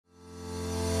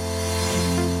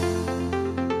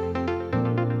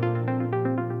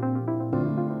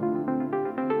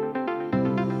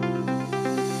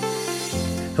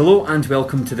Hello and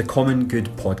welcome to the Common Good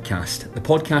podcast, the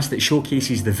podcast that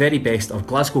showcases the very best of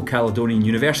Glasgow Caledonian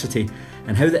University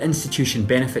and how the institution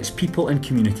benefits people and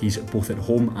communities both at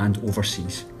home and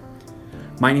overseas.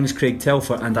 My name is Craig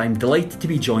Telfer and I'm delighted to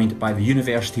be joined by the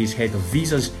university's Head of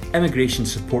Visas, Immigration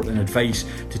Support and Advice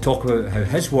to talk about how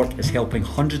his work is helping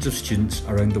hundreds of students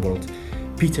around the world.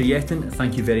 Peter Yetton,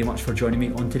 thank you very much for joining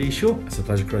me on today's show. It's a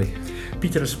pleasure, Craig.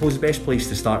 Peter, I suppose the best place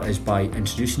to start is by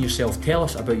introducing yourself. Tell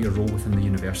us about your role within the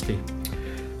university.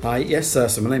 Hi, yes,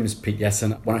 so my name is Pete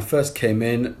Yetton. When I first came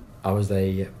in, I was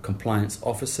a compliance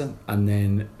officer, and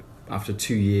then after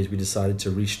 2 years we decided to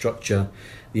restructure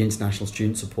the International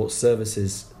Student Support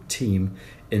Services team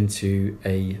into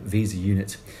a visa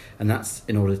unit, and that's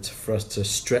in order for us to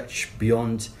stretch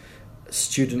beyond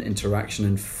student interaction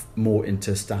and more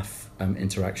into staff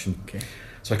interaction. Okay.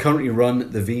 So I currently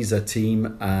run the visa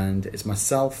team, and it's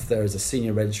myself. There is a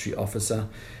senior registry officer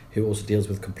who also deals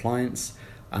with compliance,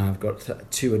 and I've got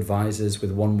 2 advisors,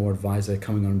 with one more advisor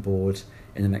coming on board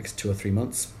in the next 2 or 3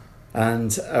 months.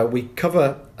 And we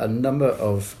cover a number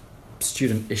of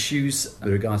student issues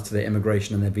with regards to their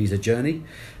immigration and their visa journey,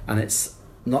 and it's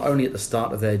not only at the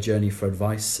start of their journey for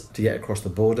advice to get across the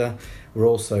border, we're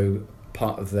also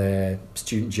part of their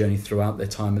student journey throughout their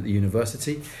time at the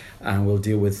university, and we'll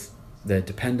deal with their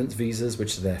dependent visas,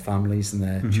 which are their families and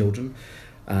their children,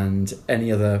 and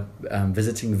any other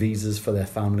visiting visas for their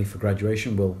family for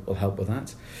graduation will help with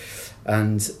that.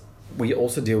 And we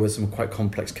also deal with some quite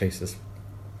complex cases.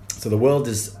 So the world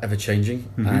is ever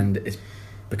changing, and it's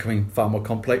becoming far more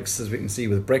complex, as we can see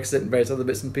with Brexit and various other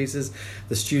bits and pieces.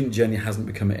 The student journey hasn't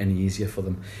become any easier for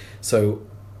them. So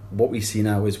what we see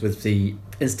now is, with the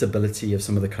instability of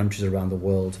some of the countries around the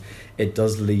world, it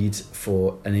does lead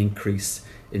for an increase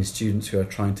in students who are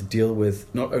trying to deal with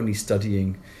not only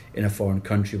studying in a foreign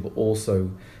country, but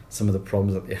also some of the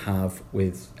problems that they have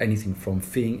with anything from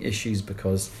feeing issues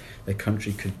because their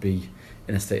country could be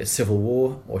in a state of civil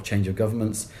war or change of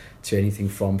governments, to anything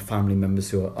from family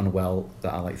members who are unwell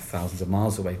that are like thousands of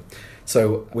miles away.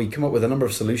 So we come up with a number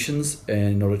of solutions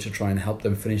in order to try and help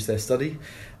them finish their study.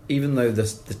 Even though the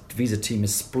visa team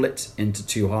is split into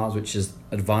 2 halves, which is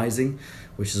advising,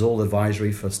 which is all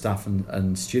advisory for staff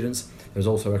and students, there's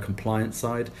also a compliance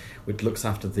side which looks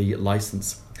after the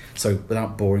license. So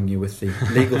without boring you with the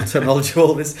legal terminology of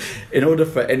all this, in order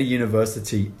for any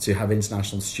university to have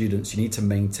international students, you need to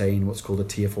maintain what's called a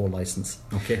Tier 4 license.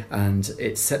 Okay. And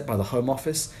it's set by the Home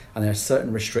Office, and there are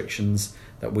certain restrictions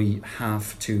that we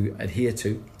have to adhere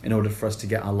to in order for us to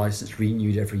get our license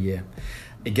renewed every year.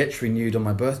 It gets renewed on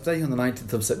my birthday on the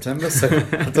 19th of September, so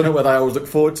I don't know whether I always look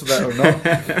forward to that or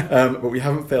not, but we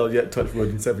haven't failed yet, touch wood,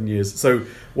 in 7 years. So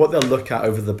what they'll look at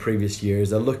over the previous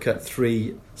years, they'll look at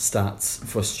 3 stats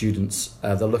for students.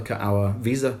 They'll look at our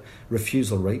visa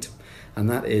refusal rate, and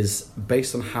that is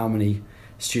based on how many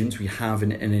students we have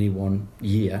in any one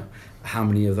year, how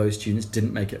many of those students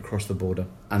didn't make it across the border.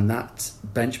 And that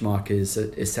benchmark is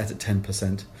set at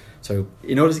 10%. So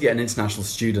in order to get an international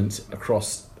student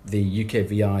across the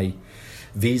UKVI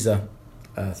visa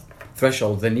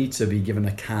threshold, they need to be given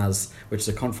a CAS, which is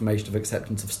a confirmation of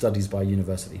acceptance of studies by a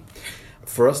university.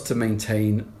 For us to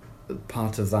maintain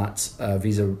part of that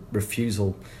visa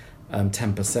refusal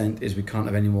 10% is we can't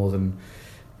have any more than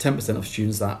 10% of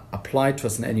students that applied to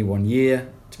us in any one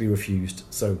year to be refused.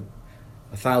 So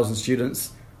 1,000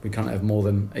 students, we can't have more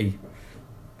than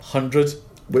 100,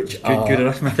 which good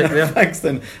arithmetic there. Thanks.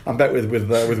 Then I'm back with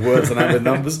words and not with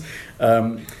numbers.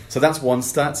 So that's one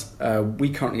stat. We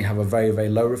currently have a very, very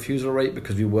low refusal rate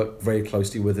because we work very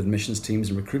closely with admissions teams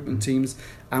and recruitment teams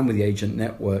and with the agent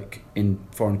network in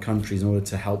foreign countries in order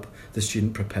to help the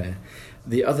student prepare.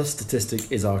 The other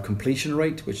statistic is our completion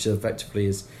rate, which effectively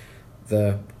is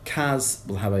the CAS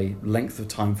will have a length of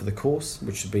time for the course,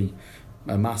 which should be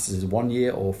a master's is 1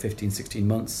 year or 15, 16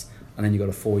 months, and then you've got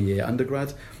a 4-year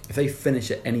undergrad. If they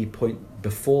finish at any point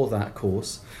before that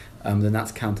course, then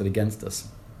that's counted against us.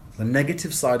 The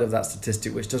negative side of that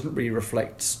statistic, which doesn't really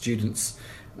reflect students'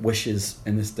 wishes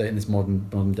in this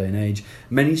modern day and age,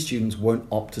 many students won't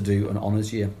opt to do an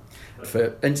honours year.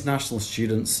 For international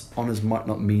students, honours might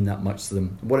not mean that much to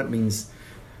them. What it means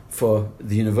for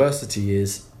the university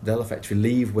is they'll effectively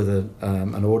leave with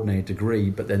an ordinary degree,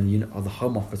 but then the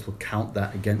Home Office will count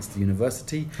that against the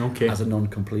university as a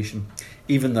non-completion,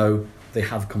 even though they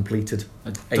have completed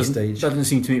a stage. Doesn't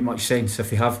seem to make much sense. If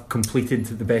they have completed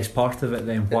the best part of it,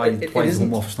 then why does the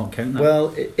Home Office not count that?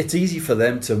 Well, it's easy for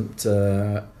them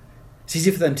to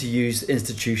use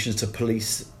institutions to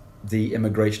police the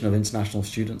immigration of international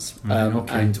students.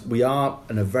 And we are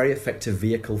a very effective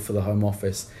vehicle for the Home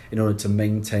Office in order to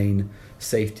maintain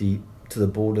safety to the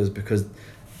borders, because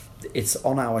it's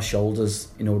on our shoulders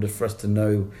in order for us to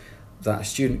know that a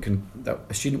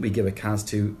student we give a CAS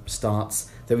to starts,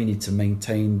 then we need to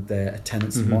maintain their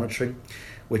attendance and monitoring,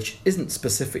 which isn't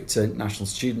specific to international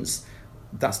students.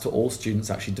 That's to all students,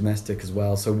 actually domestic as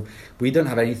well. So we don't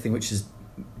have anything which is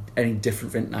any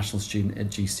different for international student at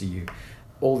GCU.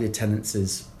 All the attendance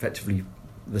is effectively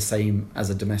the same as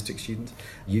a domestic student,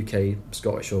 UK,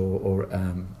 Scottish or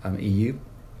EU.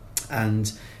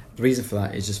 And the reason for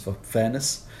that is just for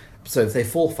fairness. So if they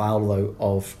fall foul, though,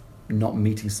 of not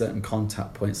meeting certain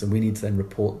contact points, then we need to then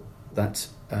report that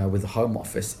with the Home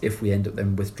Office if we end up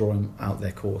then withdrawing out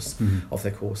their course, off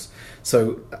their course.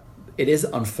 So it is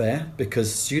unfair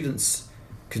because students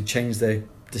can change their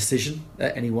decision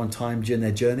at any one time during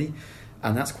their journey,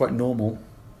 and that's quite normal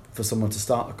for someone to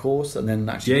start a course and then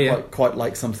actually quite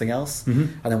like something else,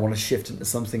 and then want to shift into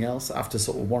something else after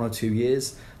sort of 1 or 2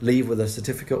 years, leave with a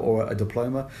certificate or a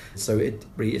diploma. So it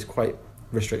really is quite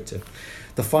restrictive.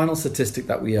 The final statistic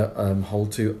that we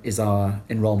hold to is our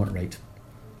enrolment rate,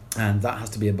 and that has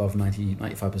to be above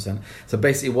 95%. So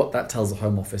basically what that tells the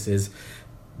Home Office is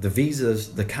the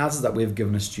visas, the CASs that we've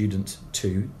given a student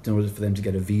to in order for them to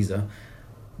get a visa,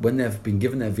 when they've been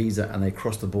given their visa and they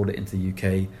cross the border into the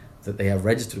UK, that they have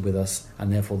registered with us,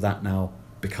 and therefore that now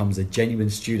becomes a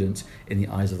genuine student in the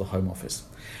eyes of the Home Office.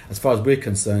 As far as we're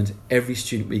concerned, every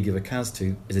student we give a CAS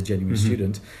to is a genuine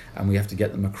student, and we have to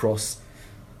get them across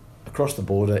the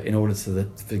border in order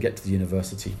to get to the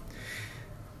university.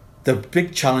 The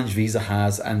big challenge Visa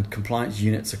has and compliance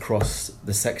units across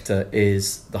the sector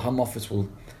is the Home Office will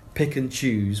pick and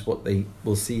choose what they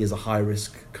will see as a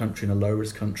high-risk country and a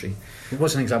low-risk country.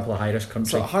 What's an example of a high-risk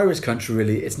country? So a high-risk country,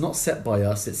 really, it's not set by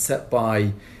us, it's set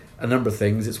by a number of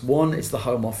things. It's the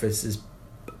Home Office's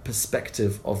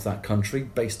perspective of that country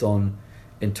based on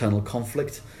internal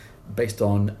conflict, based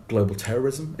on global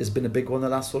terrorism has been a big one the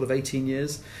last sort of 18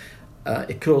 years.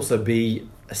 It could also be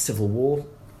a civil war.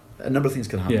 A number of things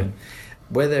can happen.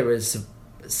 Where there is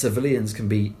civilians can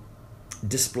be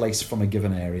displaced from a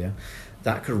given area,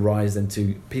 that could rise then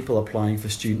to people applying for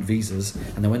student visas,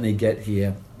 and then when they get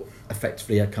here,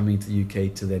 effectively are coming to the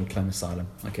UK to then claim asylum.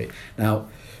 Okay, now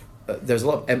there's a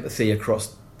lot of empathy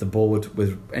across the board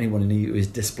with anyone in the EU who is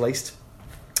displaced,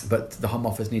 but the Home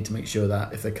Office need to make sure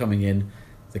that if they're coming in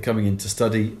to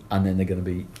study, and then they're going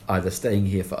to be either staying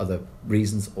here for other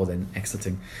reasons or then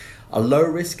exiting. A low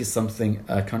risk is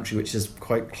a country which is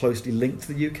quite closely linked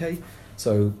to the UK,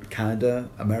 so Canada,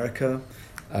 America,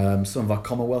 some of our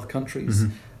Commonwealth countries,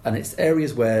 and it's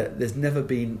areas where there's never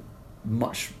been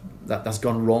much that's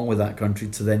gone wrong with that country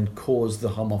to then cause the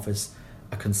Home Office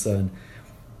a concern.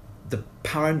 The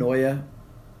paranoia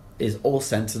is all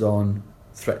centred on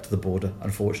threat to the border,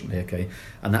 unfortunately, okay,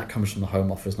 and that comes from the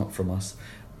Home Office, not from us.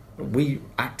 We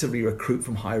actively recruit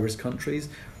from high-risk countries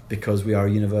because we are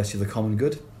a university of the common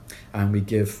good, and we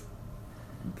give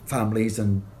families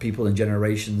and people in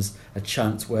generations a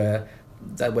chance where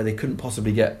they couldn't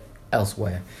possibly get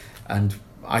elsewhere. And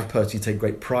I personally take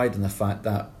great pride in the fact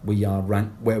that we are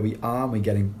ranked where we are, and we're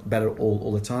getting better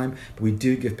all the time, but we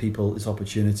do give people this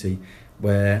opportunity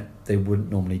where they wouldn't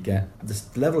normally get.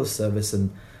 This level of service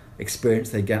and experience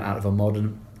they get out of a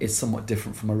modern is somewhat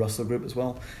different from a Russell Group as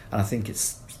well, and I think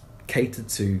it's catered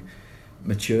to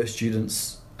mature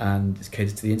students and it's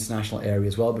catered to the international area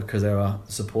as well because the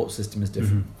support system is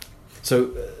different.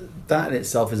 So that in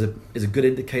itself is a good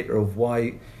indicator of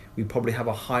why we probably have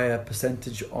a higher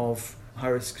percentage of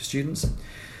high-risk students.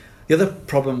 The other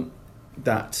problem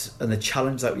and the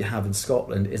challenge that we have in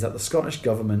Scotland is that the Scottish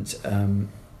government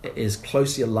is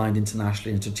closely aligned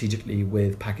internationally and strategically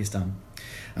with Pakistan.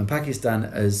 And Pakistan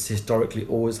has historically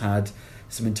always had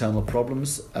some internal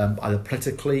problems, either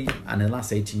politically, and in the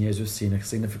last 18 years we've seen a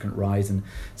significant rise in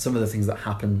some of the things that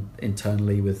happen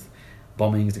internally with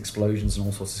bombings, explosions and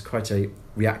all sorts. It's quite a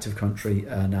reactive country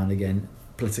now and again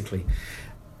politically.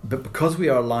 But because we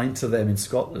are aligned to them in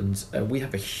Scotland, we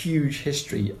have a huge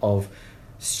history of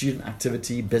student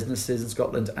activity, businesses in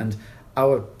Scotland, and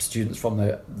our students from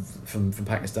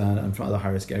Pakistan and from other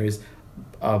high-risk areas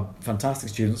are fantastic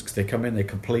students because they come in, they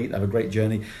complete, they have a great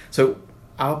journey. So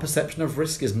our perception of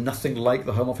risk is nothing like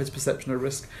the Home Office perception of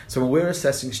risk. So when we're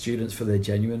assessing students for their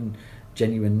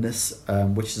genuineness,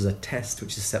 which is a test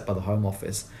which is set by the Home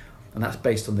Office, and that's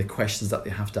based on the questions that they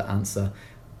have to answer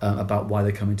about why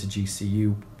they're coming to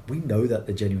GCU, we know that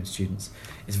they're genuine students.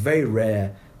 It's very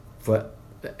rare for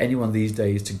anyone these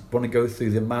days to want to go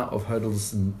through the amount of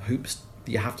hurdles and hoops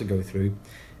that you have to go through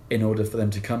in order for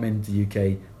them to come into the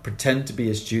UK, pretend to be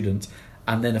a student,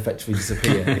 and then effectively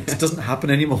disappear. It doesn't happen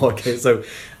anymore. Okay, so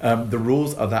the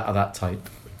rules are that tight.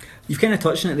 You've kind of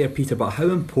touched on it there, Peter, but how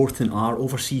important are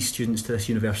overseas students to this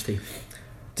university?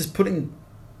 just putting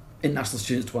international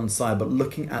students to one side, but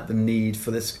looking at the need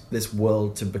for this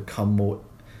world to become more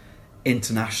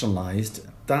internationalized,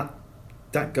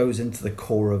 that goes into the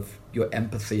core of your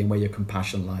empathy and where your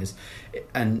compassion lies,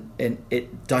 and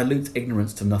it dilutes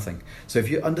ignorance to nothing. So if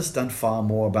you understand far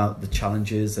more about the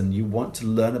challenges and you want to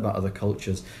learn about other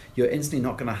cultures, you're instantly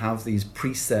not going to have these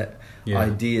preset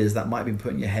ideas that might be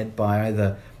put in your head by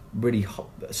either really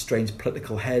strange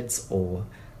political heads or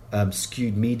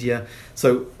skewed media.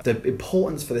 So the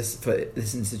importance for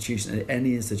this institution and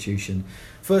any institution,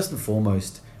 first and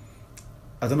foremost,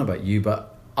 I don't know about you,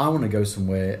 but I want to go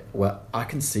somewhere where I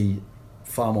can see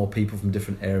far more people from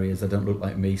different areas that don't look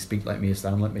like me, speak like me,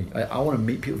 sound like me. I want to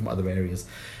meet people from other areas.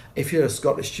 If you're a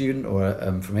Scottish student or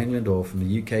from England or from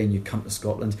the UK and you come to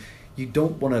Scotland, you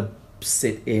don't want to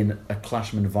sit in a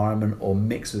classroom environment or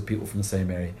mix with people from the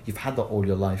same area. You've had that all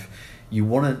your life. You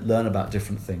want to learn about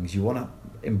different things. You want to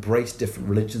embrace different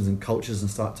religions and cultures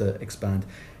and start to expand.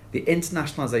 The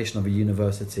internationalization of a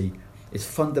university is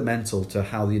fundamental to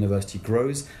how the university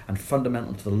grows and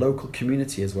fundamental to the local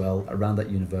community as well around that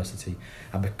university.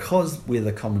 And because we're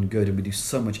the common good and we do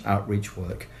so much outreach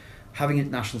work, having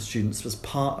international students as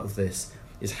part of this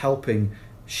is helping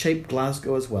shape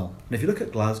Glasgow as well. And if you look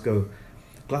at Glasgow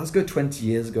 20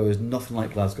 years ago is nothing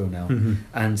like Glasgow now. Mm-hmm.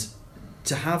 And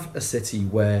to have a city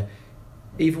where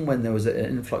even when there was an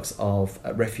influx of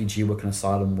refugee work and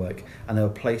asylum work and they were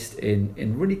placed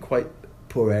in really quite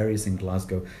poor areas in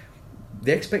Glasgow,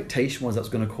 the expectation was that's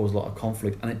going to cause a lot of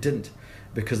conflict, and it didn't,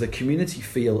 because the community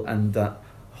feel and that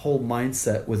whole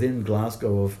mindset within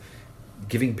Glasgow of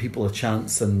giving people a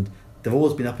chance, and they've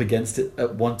always been up against it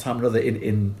at one time or another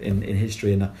in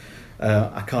history. And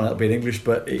I can't help being English,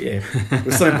 but yeah, it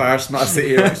was so embarrassing that I sit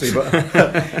here actually.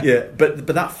 But yeah, but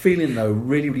that feeling though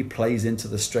really plays into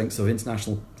the strengths of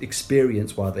international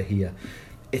experience while they're here.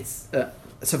 It's so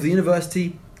for the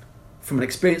university, from an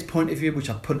experience point of view, which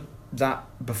I put that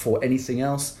before anything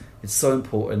else, it's so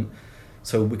important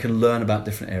so we can learn about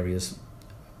different areas.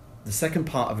 The second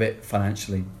part of it,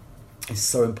 financially, is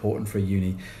so important for a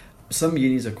uni. Some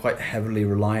unis are quite heavily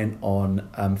reliant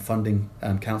on funding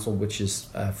council, which is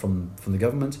from the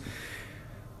government.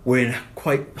 We're in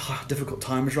quite difficult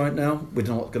times right now. We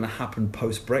don't know what's going to happen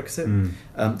post-Brexit.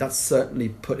 That's certainly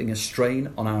putting a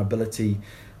strain on our ability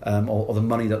or the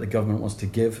money that the government wants to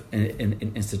give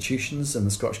in institutions, and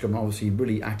the Scottish Government obviously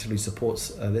really actively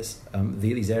supports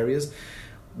these areas.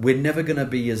 We're never going to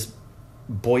be as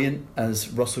buoyant as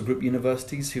Russell Group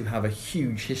universities, who have a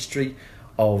huge history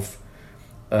of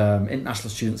international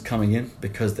students coming in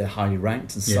because they're highly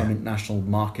ranked, and some international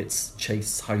markets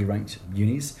chase highly ranked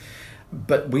unis.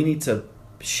 But we need to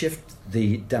shift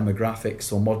the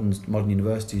demographics, or modern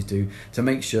universities do, to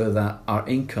make sure that our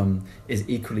income is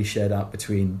equally shared out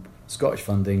between Scottish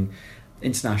funding,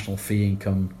 international fee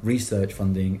income, research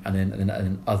funding, and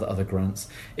then other grants.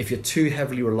 If you're too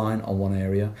heavily reliant on one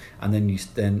area, and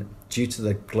then due to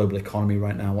the global economy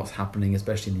right now, what's happening,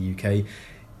 especially in the UK,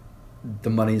 the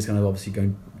money is going to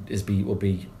obviously will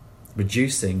be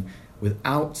reducing.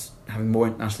 Without having more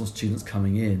international students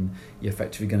coming in, you're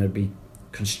effectively going to be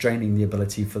constraining the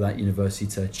ability for that university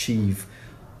to achieve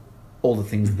all the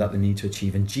things that they need to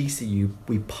achieve. And GCU,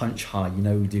 we punch high,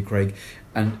 we do, Craig,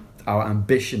 and our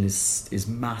ambition is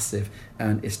massive,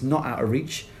 and it's not out of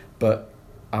reach, but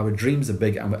our dreams are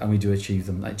big, and we do achieve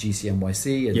them, like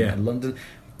GCNYC and London,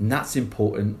 and that's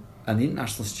important. And the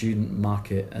international student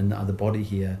market and the body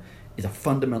here is a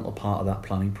fundamental part of that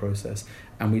planning process,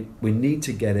 and we need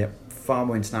to get it far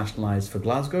more internationalised for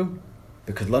Glasgow,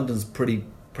 because London's pretty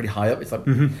high up. It's like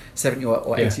 70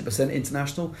 or 80%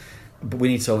 international, but we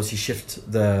need to obviously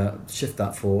shift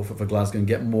that for Glasgow and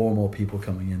get more and more people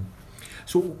coming in.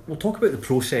 So we'll talk about the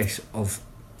process of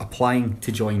applying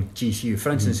to join GCU. For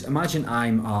instance, imagine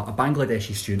I'm a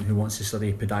Bangladeshi student who wants to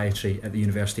study podiatry at the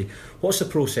university. What's the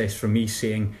process for me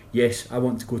saying, yes, I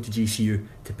want to go to GCU,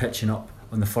 to pitching up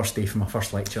on the first day for my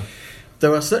first lecture?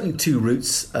 There are certainly two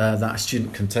routes that a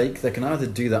student can take. They can either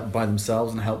do that by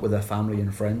themselves and help with their family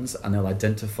and friends, and they'll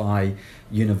identify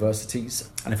universities.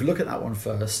 And if you look at that one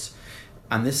first,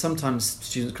 and this sometimes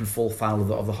students can fall foul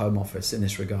of the Home Office in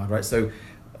this regard, right? So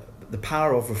the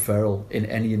power of referral in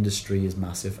any industry is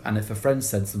massive. And if a friend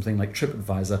said something like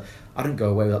TripAdvisor, I don't go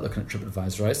away without looking at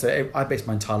TripAdvisor, right? So I base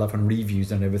my entire life on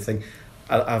reviews and everything.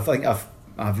 I think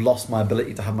I've lost my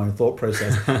ability to have my own thought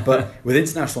process. But with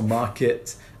international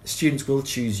market, students will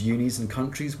choose unis and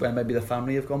countries where maybe the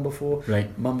family have gone before,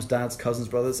 right? Mums, dads, cousins,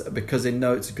 brothers, because they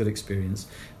know it's a good experience.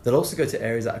 They'll also go to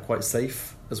areas that are quite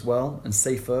safe as well, and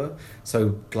safer. So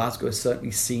Glasgow is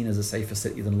certainly seen as a safer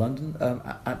city than London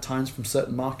at times from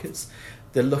certain markets.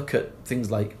 They look at things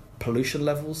like pollution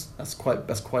levels.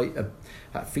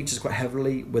 That features quite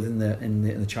heavily within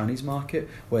the Chinese market,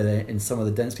 where in some of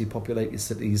the densely populated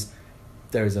cities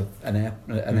there is an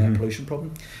air pollution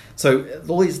problem. So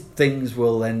all these things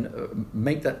will then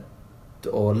make that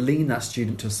or lean that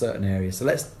student to a certain area. So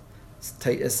let's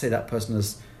say that person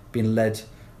has been led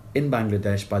in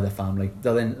Bangladesh by their family.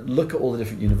 They'll then look at all the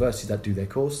different universities that do their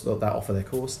course, that offer their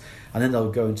course, and then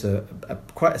they'll go into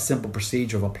quite a simple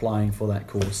procedure of applying for that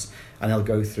course, and they'll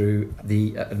go through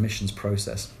the admissions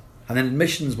process. And then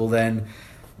admissions will then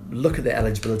look at their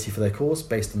eligibility for their course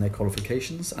based on their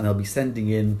qualifications, and they'll be sending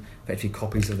in effectively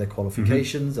copies of their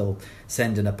qualifications. They'll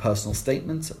send in a personal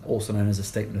statement, also known as a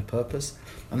statement of purpose,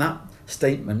 and that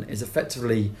statement is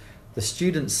effectively the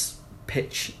student's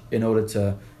pitch in order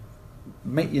to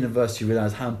make the university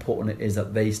realise how important it is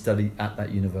that they study at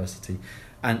that university.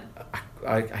 And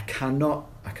I cannot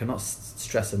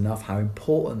stress enough how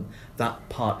important that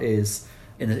part is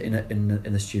in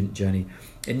the student journey.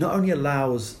 It not only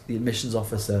allows the admissions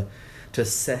officer to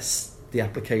assess the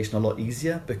application a lot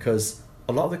easier, because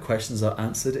a lot of the questions are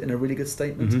answered in a really good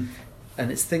statement,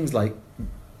 and it's things like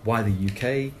why the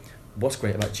UK, what's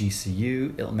great about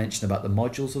GCU. It'll mention about the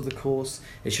modules of the course.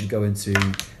 It should go into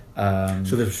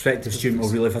so the prospective student will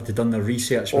really have to done their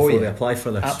research before they apply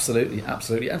for this.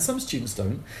 Absolutely. And some students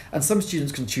don't. And some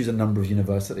students can choose a number of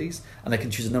universities, and they can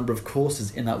choose a number of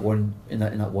courses in that one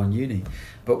uni.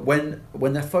 But when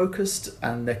they're focused,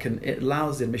 and it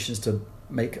allows the admissions to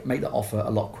make the offer a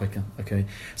lot quicker. Okay,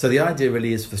 so the idea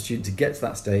really is for the student to get to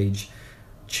that stage,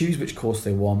 choose which course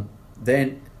they want.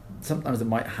 Then sometimes it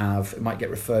might get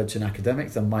referred to an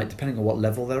academic. They might, depending on what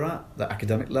level they're at, the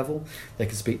academic level, they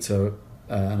can speak to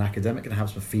an academic and have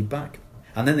some feedback,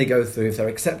 and then they go through. If they're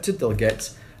accepted, they'll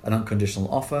get an unconditional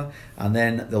offer, and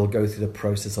then they'll go through the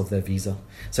process of their visa.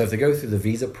 So if they go through the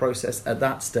visa process at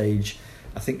that stage,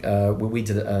 I think we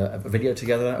did a video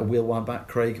together a while back,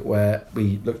 Craig, where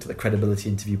we looked at the credibility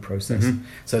interview process.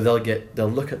 So they'll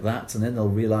look at that, and then they'll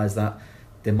realise that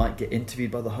they might get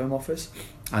interviewed by the Home Office,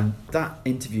 and that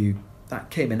interview that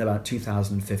came in about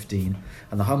 2015,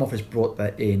 and the Home Office brought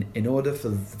that in order for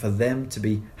them to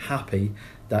be happy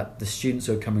that the students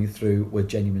who are coming through were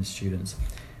genuine students.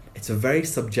 It's a very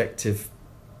subjective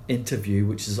interview,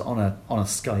 which is on a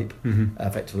Skype,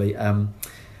 effectively, and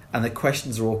the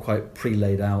questions are all quite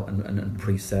pre-laid out and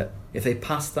preset. If they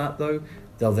pass that, though,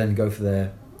 they'll then go for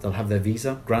they'll have their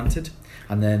visa granted,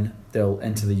 and then they'll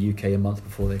enter the UK a month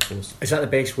before their course. Is that the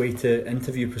best way to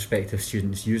interview prospective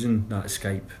students, using that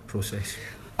Skype process?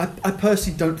 I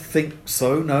personally don't think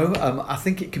so, no. I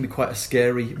think it can be quite a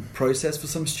scary process for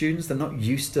some students. They're not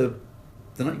used to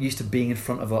being in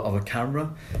front of a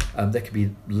camera. There can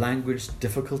be language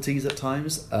difficulties at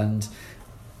times, and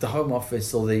the Home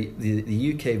Office or the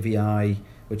UKVI,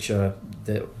 which are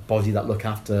the body that look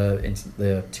after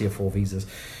the Tier 4 visas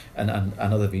and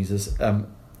other visas,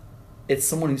 it's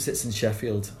someone who sits in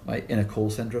Sheffield, right, in a call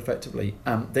centre effectively.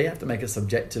 They have to make a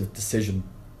subjective decision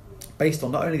based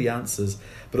on not only the answers,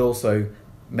 but also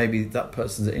maybe that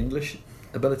person's English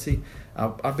ability.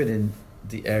 I've been in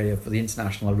the area for the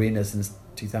international arena since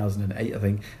 2008, I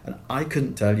think, and I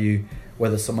couldn't tell you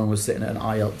whether someone was sitting at an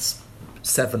IELTS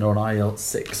 7 or an IELTS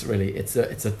 6. Really, it's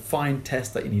a fine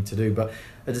test that you need to do, but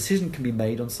a decision can be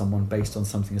made on someone based on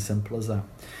something as simple as that.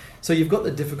 So you've got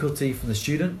the difficulty from the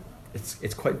student.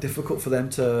 It's quite difficult for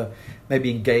them to maybe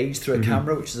engage through a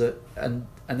camera, which is and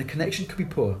the connection could be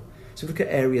poor. So look at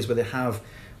areas where they have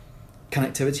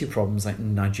connectivity problems, like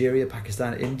Nigeria,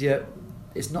 Pakistan, India.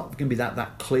 It's not going to be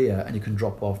that clear, and you can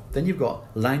drop off. Then you've got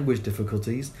language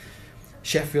difficulties.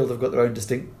 Sheffield have got their own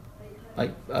distinct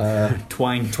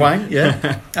twang,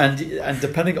 yeah. and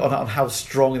depending on how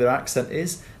strong their accent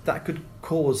is, that could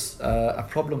cause a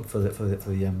problem for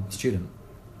the student.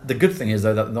 The good thing is,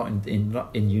 though, that they're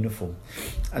not in uniform,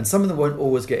 and some of them won't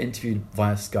always get interviewed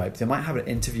via Skype. They might have an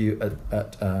interview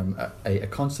at a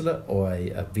consulate or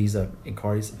a visa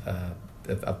inquiries, a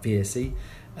VAC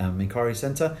inquiry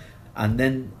centre, and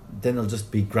then they'll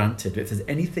just be granted. If there's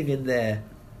anything in their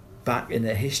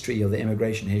history or the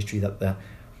immigration history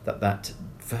that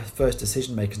first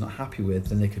decision maker is not happy with,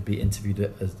 then they could be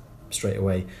interviewed straight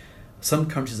away. Some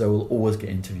countries, though, will always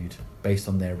get interviewed based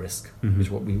on their risk, which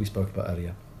is what we spoke about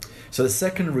earlier. So the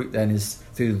second route then is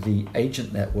through the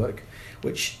agent network,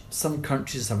 which some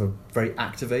countries have a very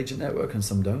active agent network and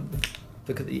some don't.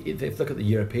 If you look at the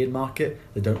European market,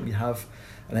 they don't really have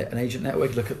an agent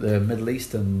network. Look at the Middle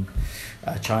East and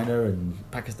China and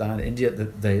Pakistan, India,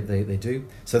 they do.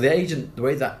 So the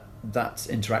way that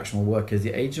interaction will work is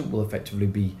the agent will effectively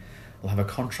be will have a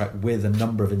contract with a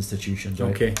number of institutions,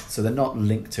 right? Okay. So they're not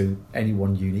linked to any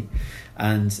one uni,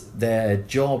 and their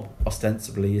job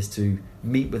ostensibly is to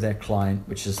meet with their client,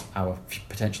 which is our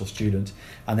potential student,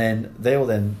 and then they will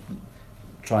then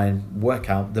try and work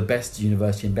out the best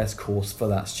university and best course for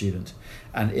that student.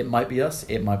 And it might be us,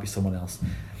 it might be someone else.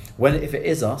 If it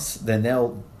is us, then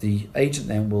the agent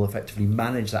then will effectively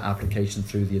manage that application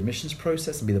through the admissions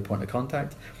process and be the point of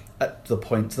contact at the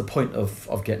point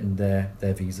of getting their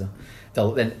visa.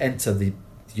 They'll then enter the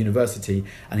university,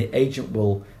 and the agent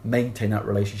will maintain that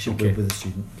relationship with the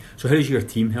student. So how does your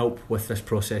team help with this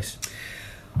process?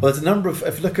 Well, there's a number of.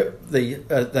 If you look at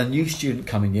the new student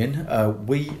coming in,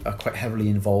 we are quite heavily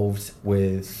involved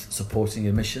with supporting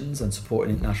admissions and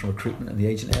supporting international recruitment in the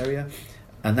agent area,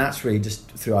 and that's really just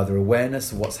through either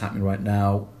awareness of what's happening right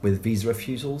now with visa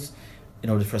refusals, in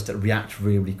order for us to react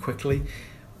really, really quickly.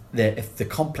 If the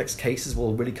complex cases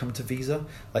will really come to visa,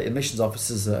 like admissions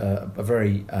officers are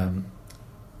very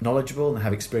knowledgeable and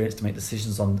have experience to make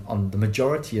decisions on the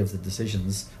majority of the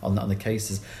decisions on the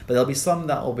cases, but there'll be some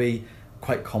that will be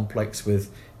quite complex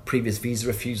with previous visa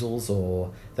refusals,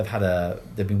 or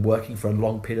they've been working for a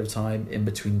long period of time in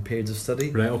between periods of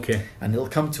study. Right. Okay. And they'll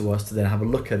come to us to then have a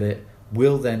look at it.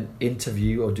 We'll then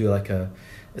interview or do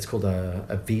it's called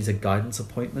a visa guidance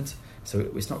appointment.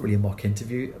 So it's not really a mock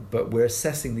interview, but we're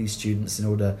assessing these students in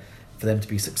order for them to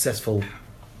be successful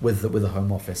with the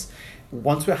Home Office.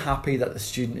 Once we're happy that the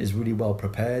student is really well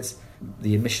prepared,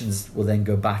 the admissions will then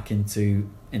go back into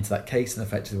that case, and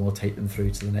effectively we'll take them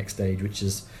through to the next stage, which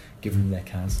is giving them their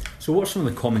CAS. So what are some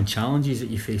of the common challenges that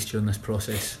you face during this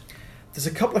process? There's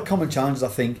a couple of common challenges, I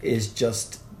think, is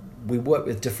just we work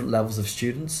with different levels of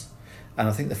students, and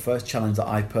I think the first challenge that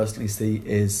I personally see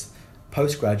is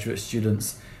postgraduate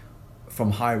students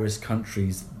from high-risk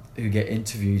countries who get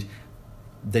interviewed.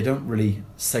 They don't really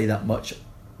say that much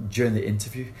during the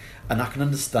interview, and I can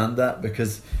understand that,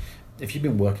 because if you've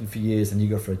been working for years and you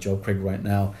go for a job, Craig, right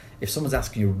now, if someone's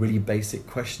asking you a really basic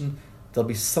question, there'll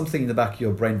be something in the back of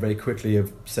your brain very quickly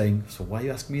of saying, so why are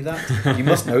you asking me that? You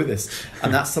must know this.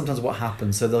 And that's sometimes what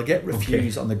happens. So they'll get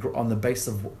refused on the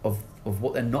basis of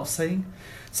what they're not saying.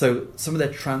 So some of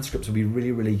their transcripts will be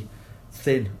really, really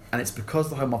thin, and it's because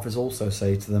the Home Office also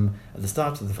say to them at the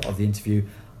start of the interview,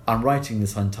 I'm writing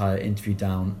this entire interview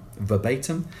down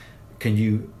verbatim. Can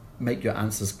you make your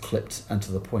answers clipped and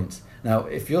to the point? Now,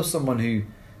 if you're someone who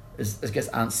gets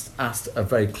asked a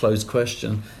very closed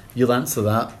question, you'll answer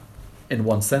that in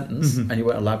one sentence, and you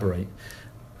won't elaborate,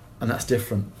 and that's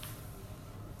different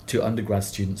to undergrad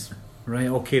students. Right.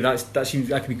 Okay. Imagine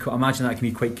that can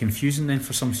be quite confusing then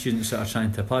for some students that are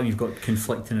trying to apply. You've got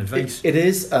conflicting advice. It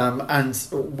is, and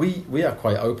we are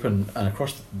quite open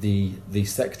across the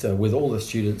sector with all the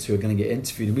students who are going to get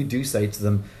interviewed, and we do say to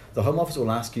them, the Home Office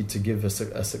will ask you to give us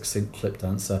a succinct, clipped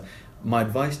answer. My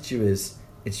advice to you is,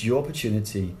 it's your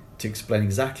opportunity to explain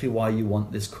exactly why you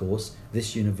want this course,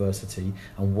 this university,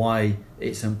 and why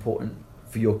it's important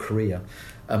for your career.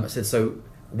 I said, so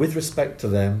with respect to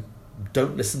them,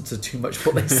 don't listen to too much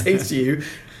what they say to you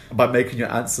by making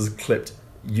your answers clipped.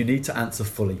 You need to answer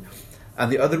fully.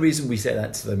 And the other reason we say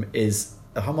that to them is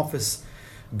the Home Office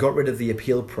got rid of the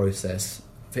appeal process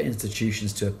for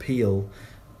institutions to appeal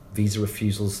visa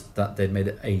refusals that they'd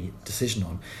made a decision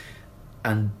on.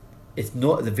 And it's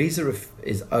not, the visa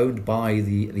is owned by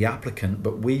the applicant,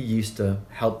 but we used to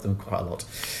help them quite a lot.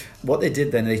 What they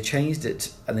did then, they changed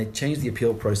it, and they changed the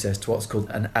appeal process to what's called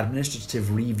an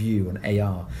administrative review, an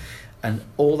AR. And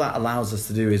all that allows us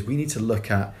to do is we need to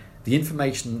look at the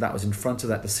information that was in front of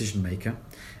that decision maker.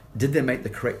 Did they make the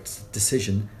correct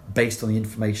decision based on the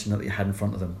information that they had in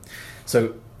front of them?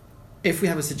 So if we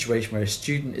have a situation where a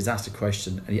student is asked a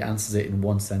question and he answers it in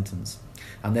one sentence,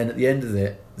 and then at the end of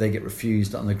it they get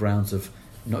refused on the grounds of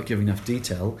not giving enough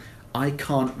detail, I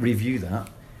can't review that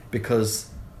because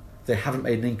they haven't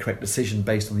made an incorrect decision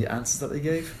based on the answers that they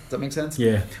gave. Does that make sense?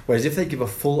 Yeah. Whereas if they give a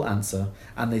full answer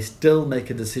and they still make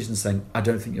a decision saying, I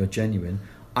don't think you're genuine,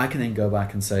 I can then go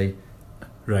back and say,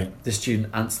 right, the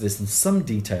student answered this in some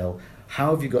detail.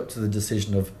 How have you got to the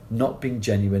decision of not being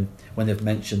genuine when they've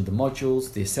mentioned the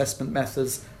modules, the assessment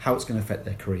methods, how it's going to affect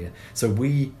their career? So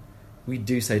we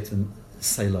do say to them,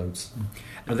 say loads.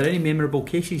 Are there any memorable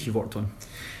cases you've worked on?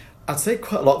 I'd say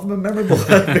quite a lot of them are memorable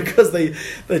because they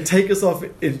take us off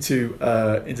into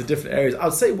different areas.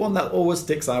 I'd say one that always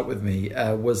sticks out with me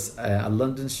was a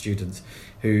London student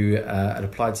who had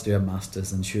applied to do a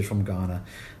master's, and she was from Ghana.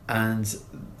 And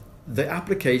the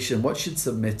application, what she'd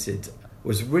submitted,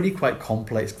 was really quite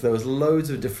complex. There was loads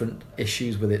of different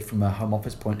issues with it from a Home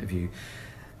Office point of view.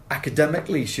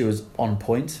 Academically, she was on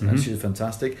point, and she was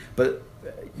fantastic. But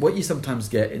what you sometimes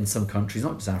get in some countries,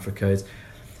 not just Africa, is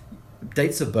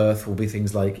Dates of birth will be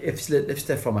things like, if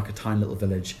they're from like a tiny little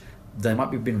village, they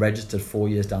might be been registered 4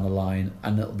 years down the line,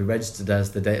 and it'll be registered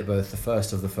as the date of birth, the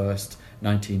 1st of the 1st,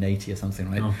 1980 or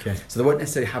something, right? Okay. So they won't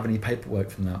necessarily have any paperwork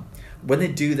from that. When they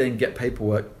do then get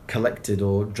paperwork collected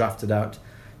or drafted out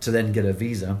to then get a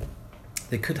visa,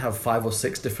 they could have 5 or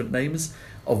 6 different names,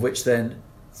 of which then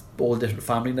all different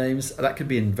family names. That could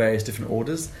be in various different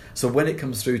orders. So when it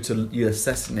comes through to you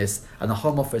assessing this, and the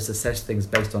Home Office assess things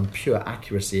based on pure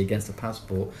accuracy against a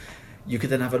passport, you could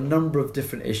then have a number of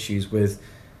different issues with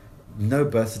no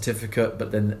birth certificate,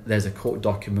 but then there's a court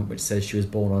document which says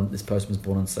this person was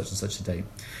born on such and such a date.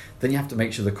 Then you have to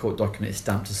make sure the court document is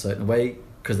stamped a certain way,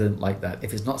 because they didn't like that.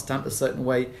 If it's not stamped a certain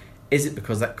way, is it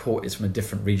because that court is from a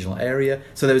different regional area?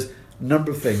 So there's a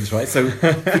number of things, right? So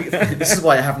this is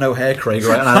why I have no hair, Craig,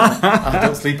 right? And I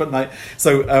don't sleep at night.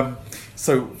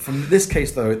 So from this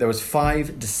case, though, there was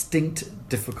 5 distinct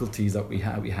difficulties that we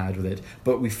had with it,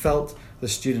 but we felt the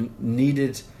student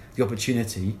needed the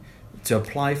opportunity to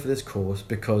apply for this course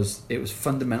because it was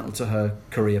fundamental to her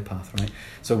career path, right?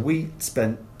 So we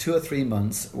spent 2 or 3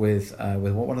 months with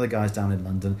one of the guys down in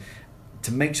London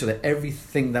to make sure that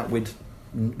everything that we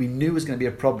knew was going to be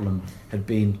a problem had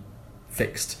been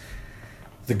fixed.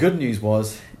 The good news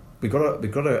was we got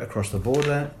her across the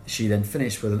border. She then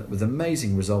finished with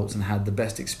amazing results and had the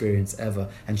best experience ever.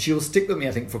 And she will stick with me,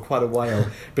 I think, for quite a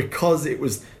while because it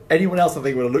was anyone else, I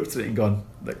think, would have looked at it and gone,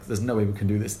 look, there's no way we can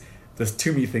do this. There's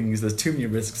too many things, there's too many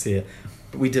risks here.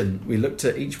 But we didn't. We looked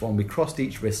at each one, we crossed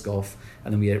each risk off,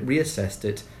 and then we reassessed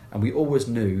it. And we always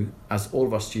knew, as all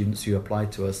of our students who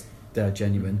applied to us, they're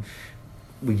genuine,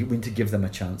 we need to give them a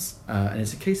chance. And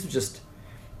it's a case of just,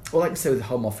 well, like I say with the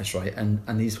Home Office, right,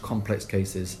 and these complex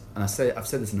cases, and I've said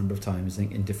this a number of times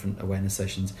in different awareness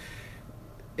sessions,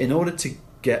 in order to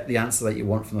get the answer that you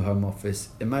want from the Home Office,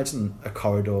 imagine a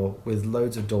corridor with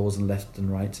loads of doors on left and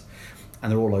right,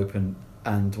 and they're all open.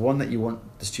 And the one that you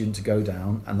want the student to go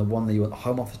down and the one that you want the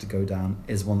Home Office to go down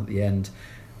is one at the end.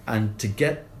 And to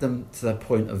get them to that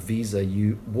point of visa,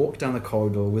 you walk down the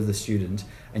corridor with the student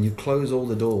and you close all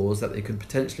the doors that they could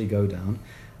potentially go down,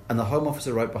 and the Home Office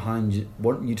are right behind you,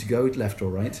 wanting you to go left or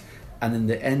right, and then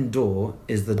the end door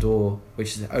is the door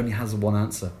which only has one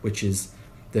answer, which is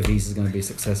the visa is going to be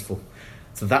successful.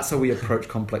 So that's how we approach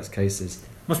complex cases.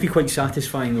 Must be quite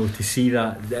satisfying though to see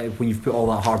that when you've put all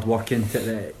that hard work into it,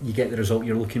 that you get the result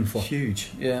you're looking for.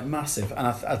 Huge, yeah, massive. And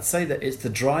I'd say that it's the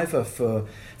driver for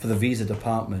the visa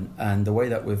department, and the way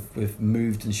that we've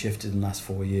moved and shifted in the last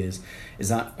 4 years is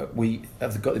that we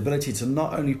have got the ability to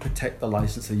not only protect the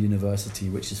license of the university,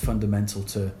 which is fundamental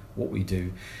to what we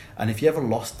do, and if you ever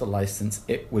lost the license,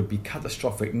 it would be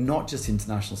catastrophic, not just the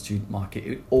international student market, it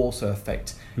would also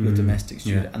affect your domestic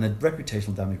student, and the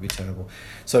reputational damage would be terrible.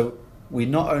 So we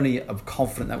not only are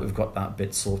confident that we've got that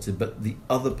bit sorted, but the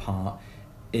other part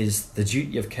is the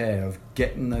duty of care of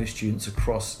getting those students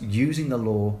across using the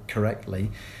law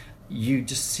correctly. You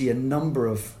just see a number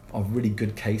of really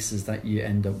good cases that you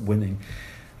end up winning.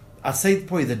 I'd say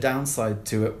probably the downside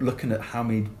to it, looking at how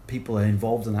many people are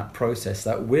involved in that process,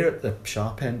 that we're at the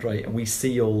sharp end, right, and we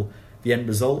see all the end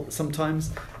result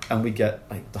sometimes, and we get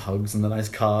like the hugs and the nice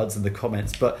cards and the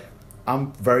comments, but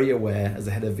I'm very aware as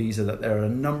the head of visa that there are a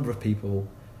number of people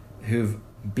who've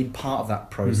been part of that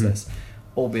process,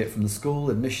 albeit from the school,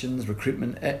 admissions,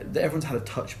 recruitment. Everyone's had a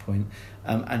touch point,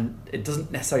 and it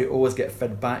doesn't necessarily always get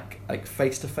fed back like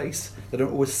face to face. They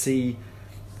don't always see.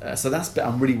 So that's the bit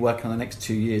I'm really working on the next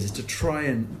 2 years, is to try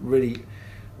and really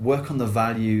work on the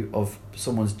value of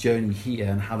someone's journey here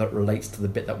and how that relates to the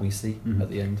bit that we see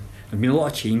at the end. There have been a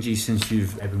lot of changes since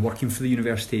you've been working for the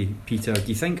university, Peter. Do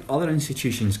you think other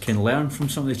institutions can learn from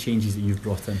some of the changes that you've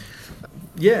brought in?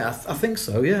 Yeah, I think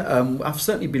so, yeah. I've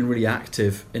certainly been really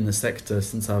active in the sector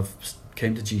since I've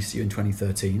came to GCU in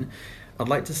 2013. I'd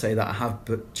like to say that I have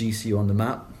put GCU on the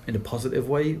map in a positive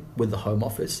way with the Home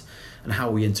Office and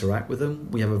how we interact with them.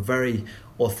 We have a very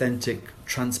authentic,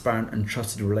 transparent and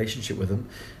trusted relationship with them.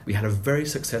 We had a very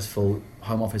successful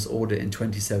Home Office audit in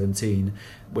 2017,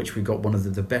 which we got one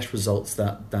of the best results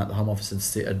that the Home Office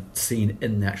had seen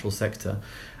in the actual sector.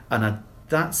 And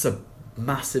that's a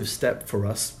massive step for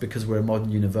us because we're a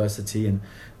modern university, and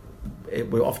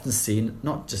we're often seen,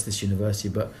 not just this university,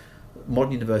 but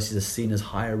modern universities are seen as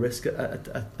higher risk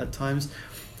at times.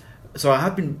 So I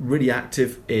have been really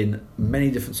active in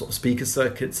many different sort of speaker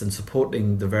circuits and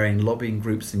supporting the varying lobbying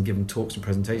groups and giving talks and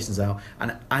presentations out.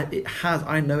 And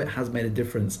I know it has made a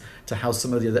difference to how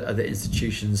some of the other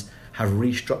institutions have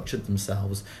restructured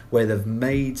themselves, where they've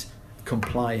made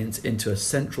compliance into a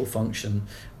central function,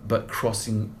 but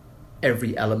crossing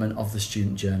every element of the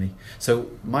student journey.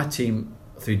 So my team,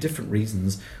 through different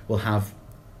reasons, will have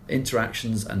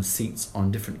interactions and seats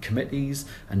on different committees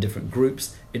and different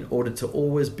groups in order to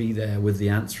always be there with the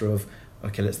answer of,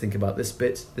 okay, let's think about this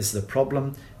bit. This is a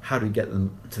problem. How do we get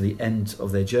them to the end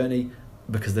of their journey?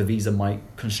 Because the visa might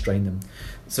constrain them.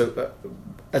 So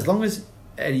as long as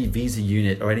any visa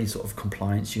unit or any sort of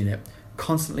compliance unit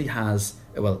constantly has,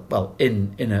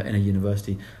 in a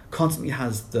university, constantly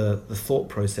has the thought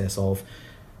process of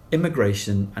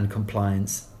immigration and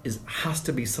compliance has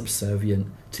to be subservient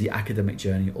to the academic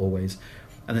journey always.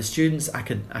 And the student's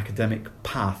academic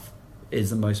path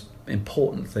is the most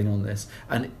important thing on this.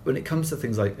 And when it comes to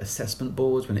things like assessment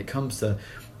boards, when it comes to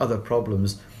other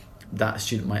problems that a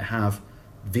student might have,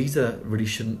 visa really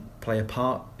shouldn't play a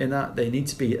part in that. They need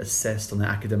to be assessed on their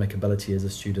academic ability as a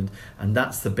student, and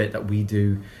that's the bit that we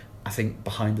do, I think,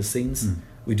 behind the scenes.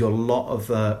 We do a lot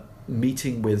of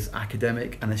meeting with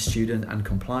academic and a student and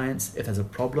compliance if there's a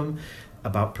problem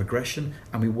about progression,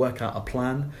 and we work out a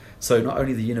plan. So not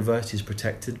only the university is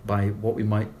protected by what we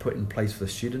might put in place for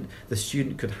the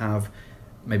student could have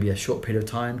maybe a short period of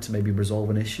time to maybe resolve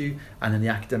an issue, and then the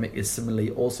academic is similarly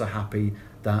also happy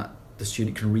that the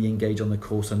student can re-engage on the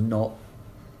course and not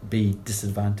be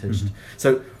disadvantaged.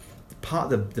 So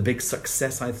part of the big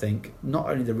success, I think, not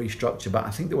only the restructure, but I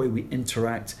think the way we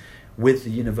interact with the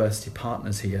university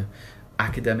partners here,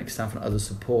 academic staff and other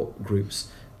support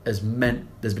groups, has meant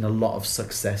there's been a lot of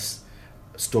success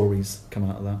stories come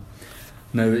out of that.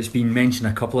 Now, it's been mentioned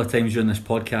a couple of times during this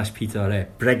podcast, Peter,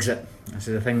 Brexit. This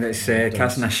is the thing that's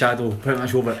casting a shadow pretty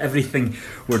much over everything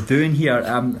we're doing here.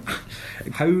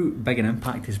 How big an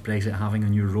impact is Brexit having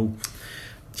on your role?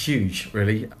 Huge,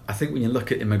 really. I think when you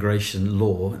look at immigration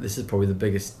law, this is probably the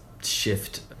biggest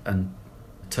shift and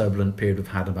turbulent period we've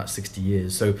had in about 60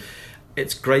 years. So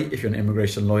it's great if you're an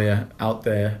immigration lawyer out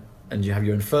there and you have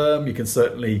your own firm. You can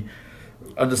certainly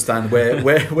understand where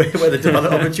the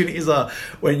development opportunities are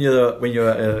when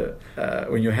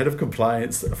you're head of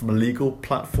compliance from a legal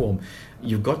platform.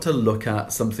 You've got to look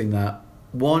at something that,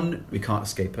 one, we can't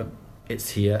escape it.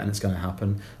 It's here and it's going to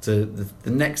happen. So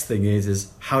the next thing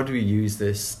is how do we use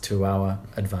this to our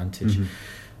advantage?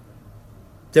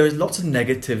 There is lots of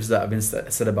negatives that have been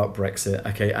said about Brexit,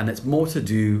 okay, and it's more to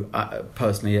do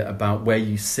personally about where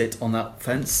you sit on that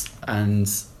fence and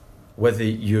whether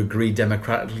you agree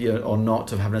democratically or not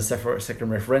to having a second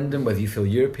referendum, whether you feel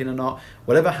European or not.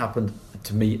 Whatever happened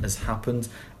to me has happened.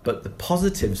 But the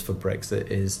positives for Brexit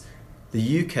is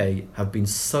the UK have been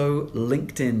so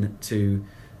linked in to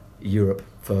Europe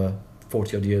for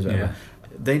 40 odd years, whatever. Yeah.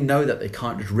 They know that they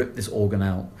can't just rip this organ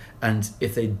out. And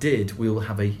if they did, we will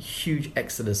have a huge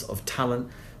exodus of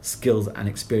talent, skills and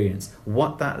experience.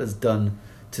 What that has done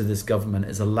to this government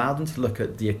is allowed them to look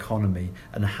at the economy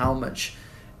and how much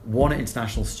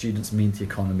international students mean to the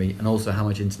economy, and also how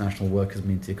much international workers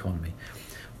mean to the economy.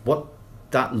 What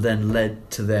that then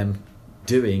led to them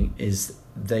doing is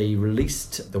they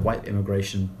released the White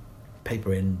Immigration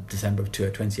Paper in December of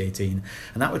 2018,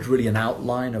 and that was really an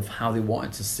outline of how they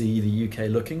wanted to see the UK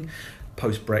looking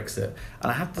post-Brexit.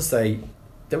 And I have to say,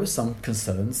 there were some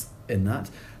concerns in that.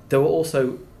 There were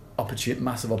also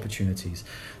massive opportunities.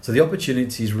 So the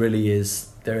opportunities really is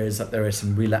there is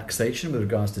some relaxation with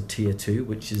regards to Tier 2,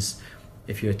 which is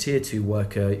if you're a Tier 2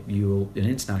 worker, you're an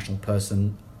international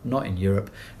person, not in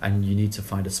Europe, and you need to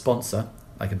find a sponsor,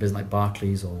 like a business like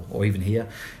Barclays or even here,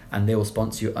 and they will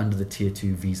sponsor you under the Tier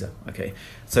 2 visa. Okay,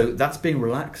 so that's being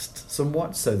relaxed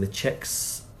somewhat, so the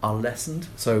checks are lessened.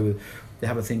 So they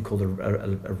have a thing called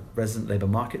a resident labour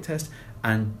market test,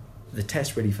 and the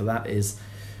test really for that is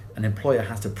an employer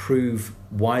has to prove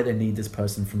why they need this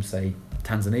person from, say,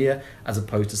 Tanzania, as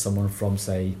opposed to someone from,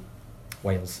 say,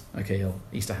 Wales, okay, or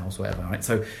Easterhouse, whatever, right?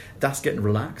 So that's getting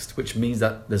relaxed, which means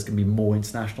that there's going to be more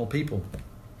international people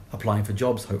applying for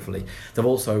jobs, hopefully. They've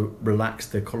also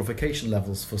relaxed the qualification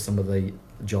levels for some of the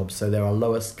jobs, so there are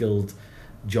lower skilled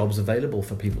jobs available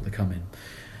for people to come in.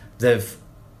 They've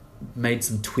made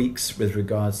some tweaks with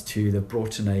regards to, they've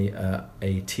brought in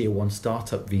a Tier 1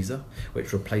 startup visa,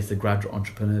 which replaced the graduate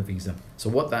entrepreneur visa.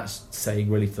 So what that's saying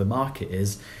really to the market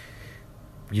is,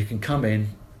 you can come in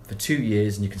for 2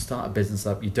 years and you can start a business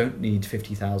up. You don't need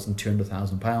 £50,000,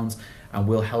 £200,000, and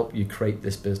we'll help you create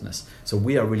this business. So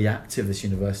we are really active, this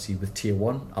university, with Tier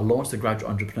 1. I launched the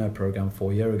graduate entrepreneur program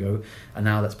 4 years ago, and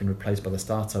now that's been replaced by the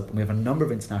startup. And we have a number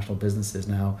of international businesses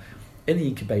now in the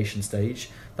incubation stage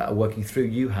that are working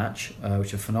through UHatch, which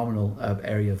is a phenomenal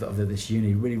area of this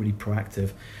uni, really, really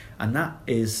proactive. And that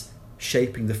is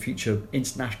shaping the future of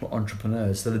international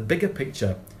entrepreneurs. So the bigger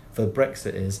picture for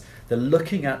Brexit is they're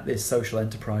looking at this social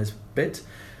enterprise bit.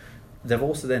 They've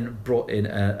also then brought in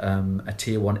a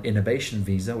Tier 1 innovation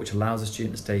visa, which allows a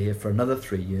student to stay here for another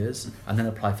 3 years and then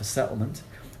apply for settlement.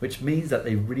 which means that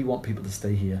they really want people to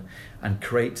stay here and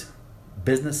create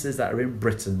businesses that are in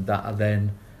Britain that are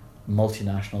then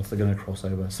multinational, so they're going to cross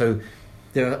over. So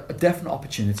there are definite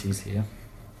opportunities here.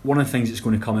 One of the things that's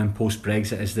going to come in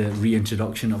post-Brexit is the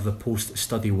reintroduction of the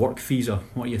post-study work visa.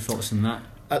 What are your thoughts on that?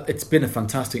 It's been a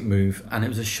fantastic move, and it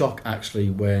was a shock actually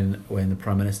when the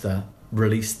Prime Minister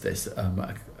released this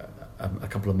a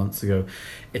couple of months ago.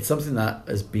 It's something that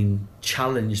has been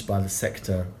challenged by the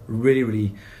sector really,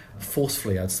 really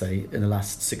forcefully, I'd say, in the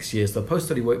last 6 years. The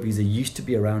post-study work visa used to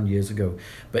be around years ago,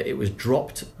 but it was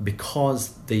dropped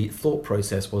because the thought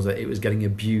process was that it was getting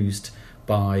abused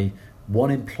by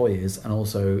employers and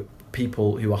also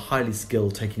people who are highly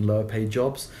skilled taking lower paid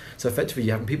jobs. So effectively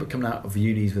you're having people coming out of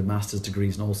unis with master's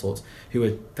degrees and all sorts who are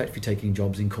effectively taking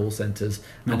jobs in call centres,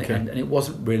 and it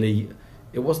wasn't probably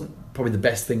the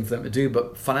best thing for them to do,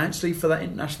 but financially for that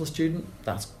international student,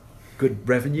 that's good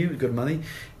revenue, good money.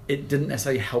 It didn't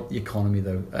necessarily help the economy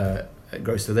though,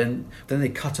 grow. So then they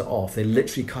cut it off. They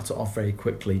literally cut it off very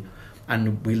quickly,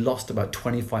 and we lost about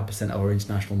 25% of our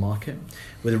international market.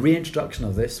 With the reintroduction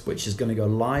of this, which is going to go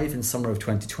live in summer of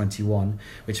 2021,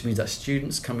 which means that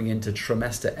students coming into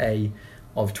trimester A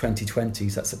of 2020,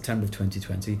 so that's September of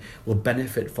 2020, will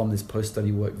benefit from this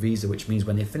post-study work visa, which means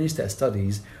when they finish their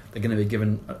studies, they're going to be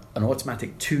given an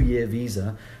automatic 2-year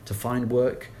visa to find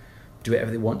work, do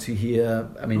whatever they want to here,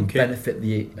 benefit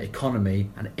the economy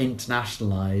and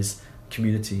internationalise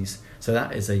communities. So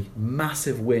that is a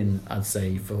massive win, I'd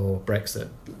say, for Brexit.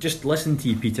 Just listening to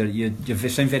you, Peter, you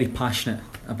sound very passionate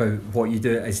about what you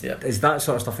do. Is that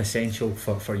sort of stuff essential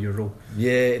for your role?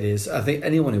 Yeah, it is. I think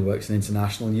anyone who works in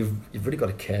international, you've really got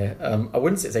to care. I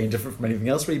wouldn't say it's any different from anything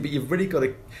else really, but you've really got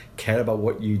to care about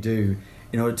what you do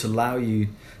in order to allow you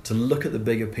to look at the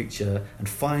bigger picture and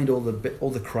find all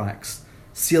the cracks,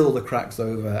 seal all the cracks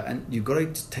over, and you've got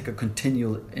to take a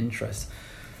continual interest.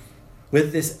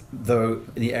 With this, though,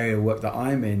 in the area of work that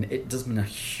I'm in, it does mean a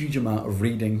huge amount of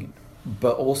reading,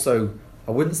 but also,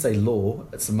 I wouldn't say law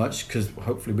so much, because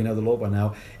hopefully we know the law by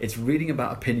now. It's reading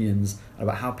about opinions,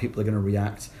 about how people are going to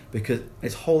react, because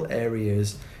this whole area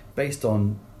is based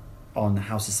on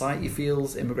how society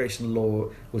feels. Immigration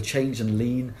law will change and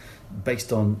lean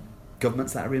based on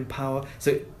governments that are in power.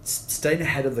 So staying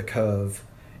ahead of the curve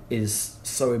is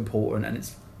so important, and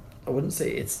I wouldn't say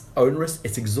it's onerous,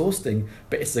 it's exhausting,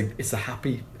 but it's a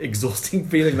happy, exhausting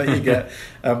feeling that you get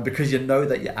because you know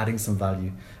that you're adding some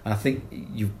value. And I think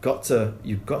you've got to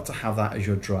have that as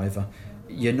your driver.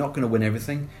 You're not going to win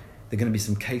everything. There are going to be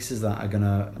some cases that are going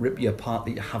to rip you apart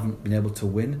that you haven't been able to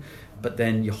win, but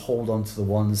then you hold on to the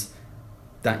ones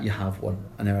that you have won.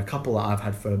 And there are a couple that I've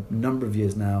had for a number of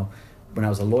years now, when I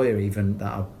was a lawyer even,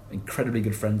 that are incredibly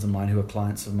good friends of mine who are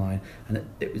clients of mine. And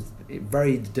it was a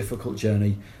very difficult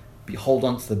journey. But you hold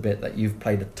on to the bit that you've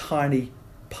played a tiny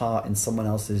part in someone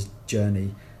else's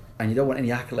journey, and you don't want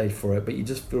any accolade for it, but you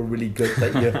just feel really good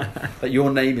that that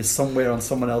your name is somewhere on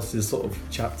someone else's sort of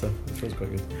chapter. It feels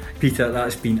quite good. Peter,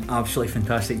 that's been absolutely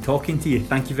fantastic talking to you.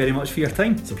 Thank you very much for your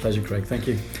time. It's a pleasure, Craig. Thank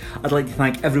you. I'd like to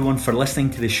thank everyone for listening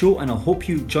to the show, and I hope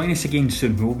you join us again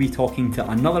soon. We'll be talking to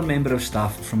another member of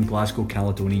staff from Glasgow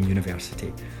Caledonian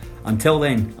University. Until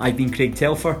then, I've been Craig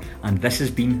Telfer, and this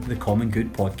has been the Common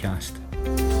Good Podcast.